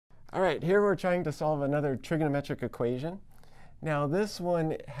All right, here we're trying to solve another trigonometric equation. Now this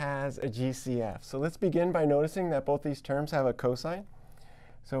one has a GCF. So let's begin by noticing that both these terms have a cosine.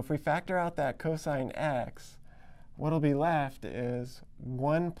 So if we factor out that cosine x, what will be left is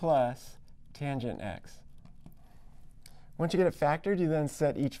 1 plus tangent x. Once you get it factored, you then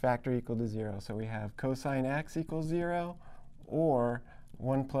set each factor equal to 0. So we have cosine x equals 0, or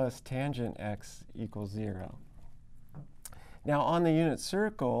 1 plus tangent x equals 0. Now on the unit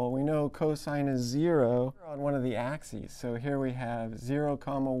circle, we know cosine is 0 on one of the axes. So here we have 0,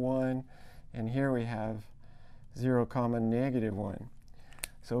 1, and here we have 0, negative 1.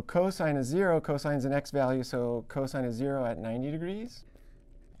 So cosine is 0, cosine is an x value, so cosine is 0 at 90 degrees,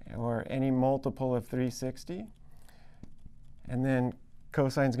 or any multiple of 360. And then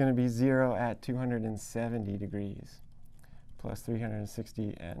cosine is going to be 0 at 270 degrees, plus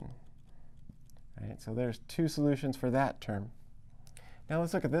 360n. Right, so there's two solutions for that term. Now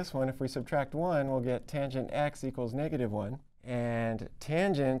let's look at this one. If we subtract 1, we'll get tangent x equals negative 1. And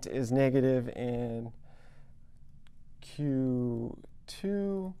tangent is negative in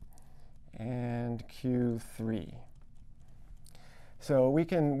Q2 and Q3. So we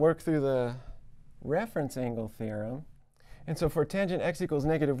can work through the reference angle theorem. And so for tangent x equals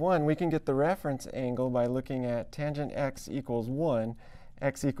negative 1, we can get the reference angle by looking at tangent x equals 1,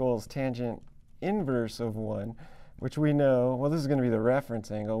 x equals tangent inverse of 1, which we know, well, this is going to be the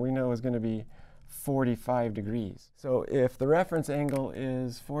reference angle, we know is going to be 45 degrees. So if the reference angle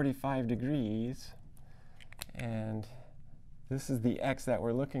is 45 degrees, and this is the x that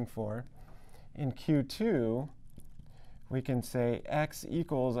we're looking for, in Q2, we can say x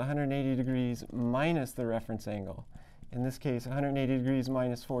equals 180 degrees minus the reference angle. In this case, 180 degrees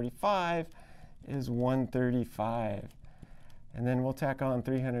minus 45 is 135. And then we'll tack on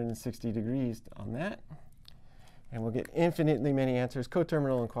 360 degrees on that. And we'll get infinitely many answers,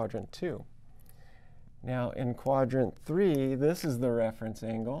 coterminal in quadrant 2. Now in quadrant 3, this is the reference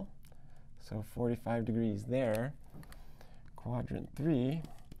angle. So 45 degrees there. Quadrant 3.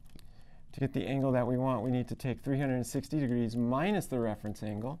 To get the angle that we want, we need to take 360 degrees minus the reference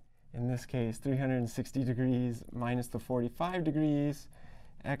angle. In this case, 360 degrees minus the 45 degrees.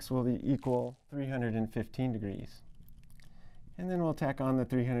 X will equal 315 degrees. And then we'll tack on the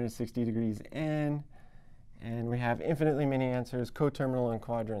 360 degrees n. And we have infinitely many answers, coterminal in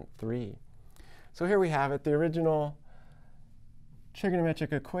quadrant 3. So here we have it. The original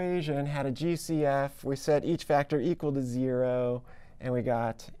trigonometric equation had a GCF. We set each factor equal to 0, and we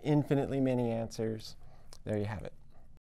got infinitely many answers. There you have it.